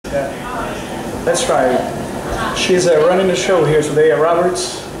Let's try it. She's running the show here today at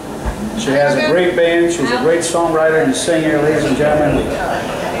Roberts. She has a great band. She's a great songwriter and singer, ladies and gentlemen.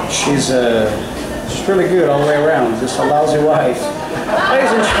 She's really good all the way around. Just a lousy wife.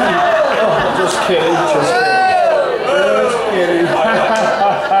 Ladies and gentlemen. Oh, just kidding. Just kidding.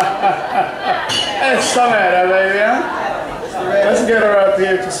 Let's song at her, baby, huh? Let's get her up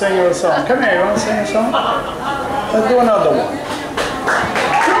here to sing her a song. Come here, you want to sing a song? Let's do another one.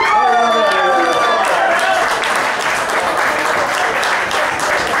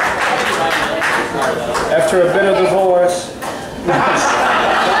 After a bit of divorce, we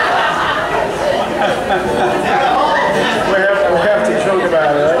have to joke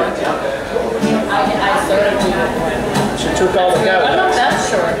about it, right? She took all the cattle. I'm not that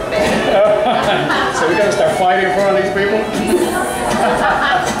short, babe. So we gotta start fighting in front of these people?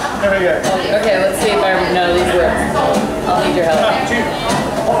 There we go. Okay, let's see if I know these words. I'll need your help.